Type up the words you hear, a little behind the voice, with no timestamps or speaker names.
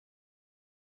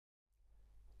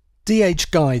DH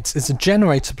Guides is a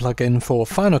generator plugin for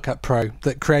Final Cut Pro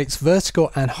that creates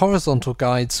vertical and horizontal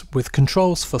guides with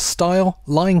controls for style,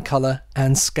 line color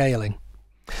and scaling.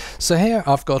 So here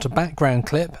I've got a background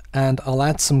clip and I'll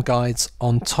add some guides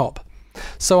on top.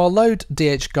 So I'll load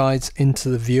DH Guides into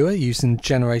the viewer using the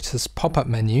generator's pop-up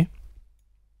menu,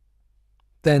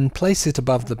 then place it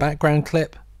above the background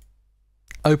clip,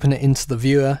 open it into the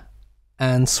viewer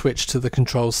and switch to the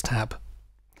Controls tab.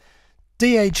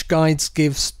 DH Guides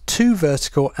gives 2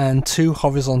 vertical and 2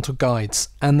 horizontal guides,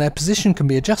 and their position can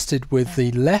be adjusted with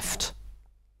the left,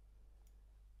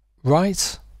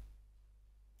 right,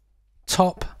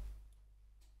 top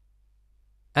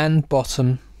and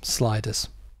bottom sliders.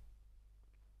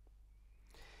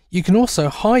 You can also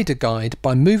hide a guide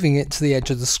by moving it to the edge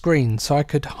of the screen, so I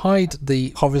could hide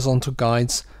the horizontal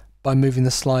guides by moving the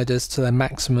sliders to their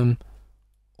maximum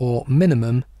or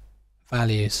minimum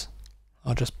values.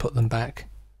 I'll just put them back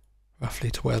roughly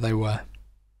to where they were.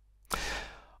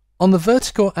 On the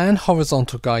vertical and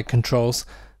horizontal guide controls,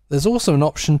 there's also an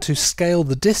option to scale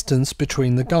the distance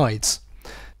between the guides.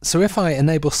 So if I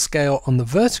enable scale on the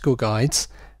vertical guides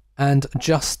and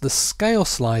adjust the scale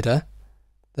slider,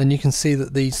 then you can see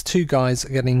that these 2 guides are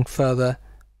getting further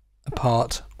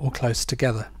apart or close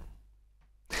together.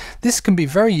 This can be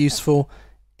very useful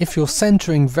if you're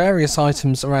centering various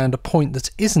items around a point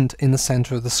that isn't in the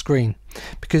center of the screen,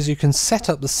 because you can set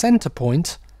up the center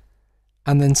point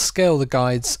and then scale the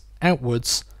guides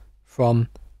outwards from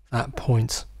that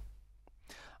point.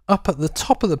 Up at the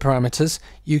top of the parameters,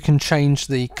 you can change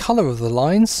the color of the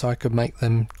lines, so I could make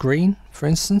them green, for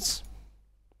instance.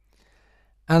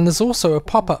 And there's also a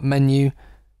pop-up menu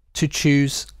to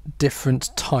choose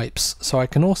different types. So I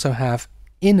can also have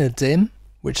inner dim,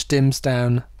 which dims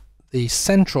down the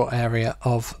central area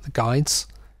of the guides,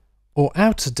 or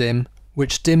outer dim,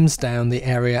 which dims down the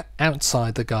area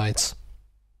outside the guides.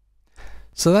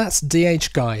 So that's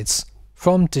DH Guides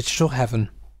from Digital Heaven.